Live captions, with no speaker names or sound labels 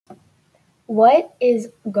What is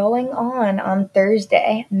going on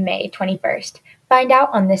Thursday, May 21st? Find out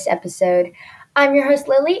on this episode. I'm your host,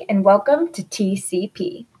 Lily, and welcome to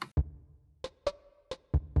TCP.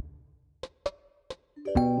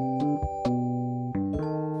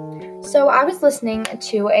 So I was listening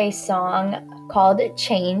to a song called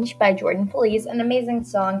Change by Jordan Feliz, an amazing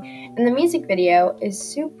song, and the music video is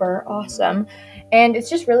super awesome, and it's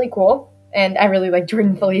just really cool. And I really like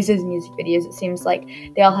Jordan Feliz's music videos. It seems like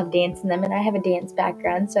they all have dance in them, and I have a dance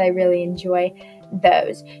background, so I really enjoy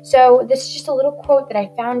those. So this is just a little quote that I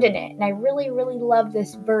found in it, and I really, really love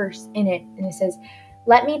this verse in it. And it says,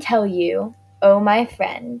 "Let me tell you, oh my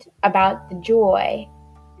friend, about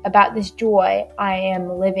this joy I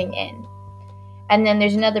am living in." And then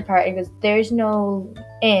there's another part, it goes, "There's no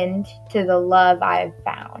end to the love I've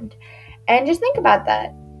found." And just think about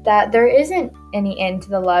that there isn't any end to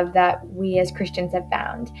the love that we as Christians have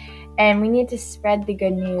found. And we need to spread the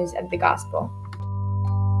good news of the gospel.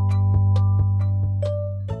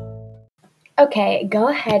 Okay, go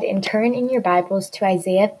ahead and turn in your Bibles to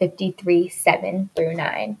Isaiah 53, 7 through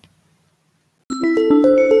 9.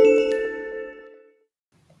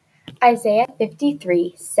 Isaiah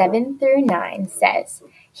 53, 7 through 9 says,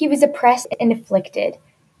 "He was oppressed and afflicted,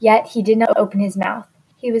 yet he did not open his mouth.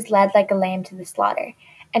 He was led like a lamb to the slaughter,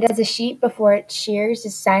 and as a sheep before its shears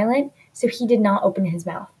is silent, so he did not open his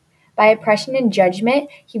mouth. By oppression and judgment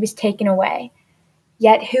he was taken away.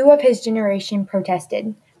 Yet who of his generation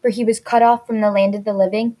protested? For he was cut off from the land of the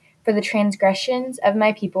living. For the transgressions of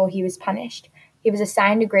my people he was punished. He was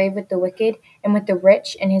assigned a grave with the wicked and with the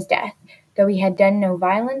rich in his death, though he had done no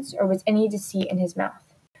violence or was any deceit in his mouth."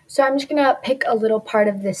 So I'm just going to pick a little part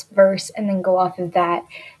of this verse and then go off of that.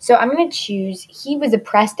 So I'm going to choose, "He was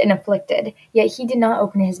oppressed and afflicted, yet he did not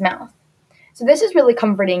open his mouth." So this is really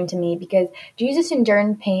comforting to me because Jesus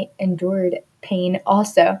endured pain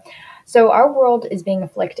also. So our world is being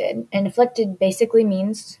afflicted, and afflicted basically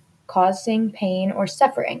means causing pain or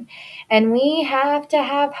suffering. And we have to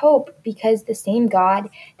have hope because the same God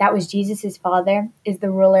that was Jesus' Father is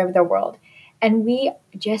the ruler of the world. And we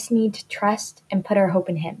just need to trust and put our hope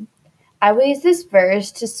in him. I will use this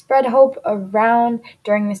verse to spread hope around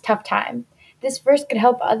during this tough time. This verse could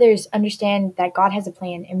help others understand that God has a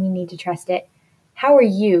plan and we need to trust it. How are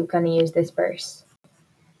you going to use this verse?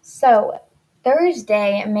 So,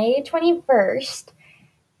 Thursday, May 21st,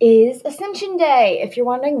 is Ascension Day. If you're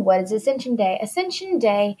wondering what is Ascension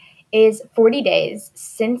Day is 40 days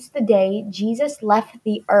since the day Jesus left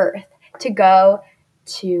the earth to go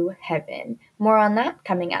to heaven. More on that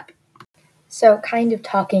coming up. So kind of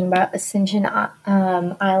talking about Ascension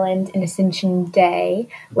Island and Ascension Day,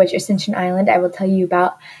 which Ascension Island I will tell you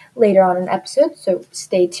about later on in the episode, so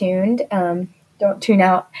stay tuned. Don't tune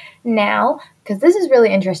out now, because this is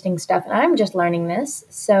really interesting stuff, and I'm just learning this,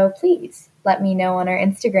 so please let me know on our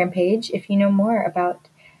Instagram page if you know more about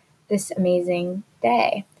this amazing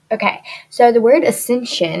day. Okay, so the word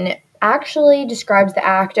ascension actually describes the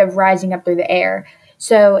act of rising up through the air.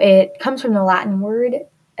 So it comes from the Latin word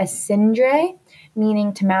ascendere,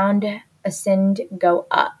 meaning to mound, ascend, go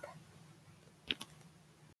up.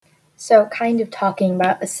 So kind of talking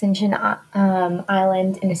about Ascension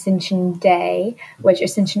Island and Ascension Day, which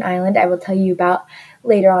Ascension Island I will tell you about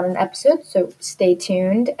later on in the episode, so stay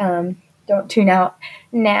tuned. Don't tune out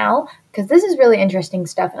now, because this is really interesting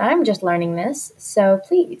stuff, and I'm just learning this, so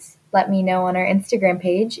please let me know on our Instagram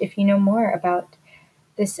page if you know more about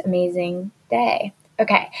this amazing day.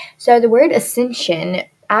 Okay, so the word ascension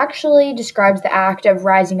actually describes the act of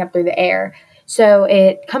rising up through the air. So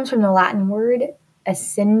it comes from the Latin word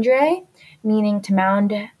ascendere, meaning to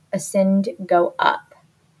mound, ascend, go up.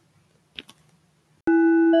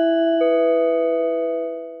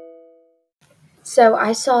 So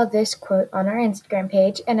I saw this quote on our Instagram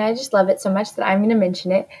page, and I just love it so much that I'm going to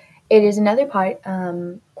mention it. It is another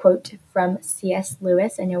quote from C.S.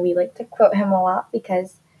 Lewis. I know we like to quote him a lot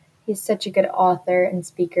because he's such a good author and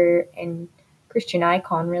speaker and Christian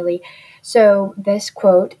icon, really. So this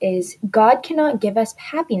quote is, "God cannot give us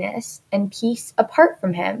happiness and peace apart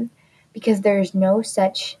from him, because there is no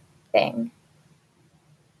such thing."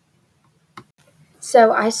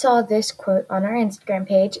 So I saw this quote on our Instagram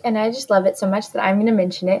page, and I just love it so much that I'm going to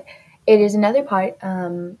mention it. It is another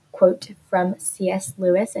quote from C.S.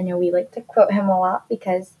 Lewis. I know we like to quote him a lot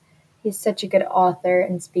because he's such a good author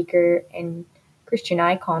and speaker and Christian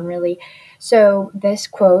icon, really. So this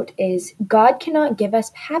quote is, "God cannot give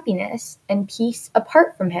us happiness and peace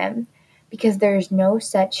apart from him, because there is no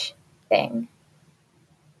such thing."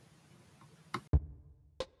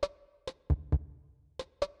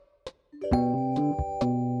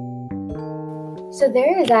 So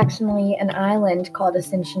there is actually an island called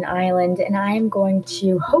Ascension Island, and I am going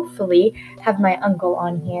to hopefully have my uncle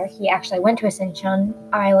on here. He actually went to Ascension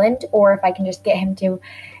Island, or if I can just get him to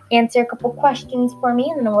answer a couple questions for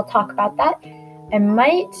me, and then we'll talk about that. I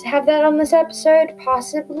might have that on this episode,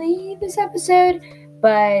 possibly this episode,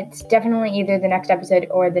 but definitely either the next episode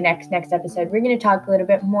or the next episode. We're going to talk a little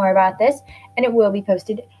bit more about this, and it will be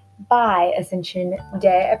posted by Ascension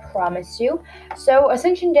Day, I promise you. So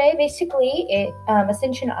Ascension Day, basically,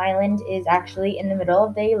 Ascension Island is actually in the middle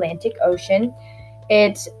of the Atlantic Ocean.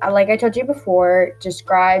 It, like I told you before,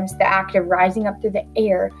 describes the act of rising up through the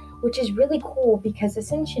air, which is really cool because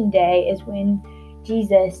Ascension Day is when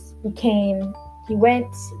Jesus he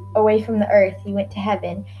went away from the earth, he went to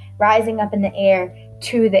heaven, rising up in the air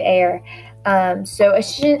to the air. So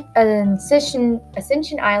Ascension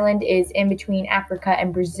Island is in between Africa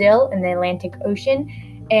and Brazil in the Atlantic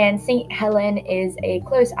Ocean, and St. Helen is a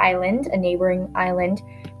close island, a neighboring island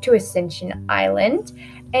to Ascension Island,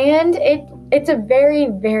 and it's a very,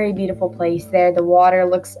 very beautiful place there. The water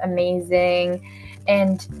looks amazing,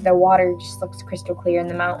 and the water just looks crystal clear, and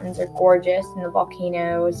the mountains are gorgeous, and the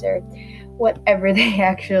volcanoes are whatever they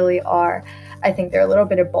actually are. I think they're a little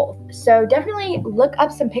bit of both. So definitely look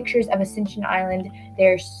up some pictures of Ascension Island.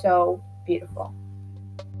 They're so beautiful.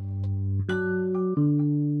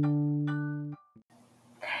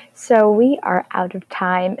 So we are out of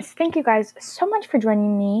time. So thank you guys so much for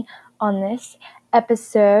joining me on this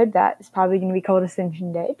episode that is probably going to be called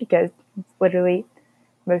Ascension Day because it's literally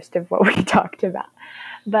most of what we talked about.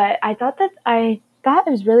 But I thought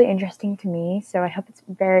it was really interesting to me, so I hope it's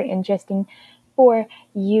very interesting for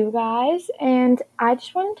you guys. And I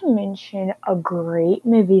just wanted to mention a great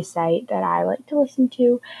movie site that I like to listen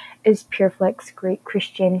to is PureFlix, great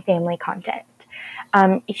Christian family content.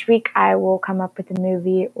 Each week I will come up with a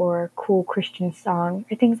movie or cool Christian song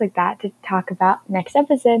or things like that to talk about next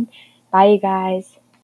episode. Bye, you guys.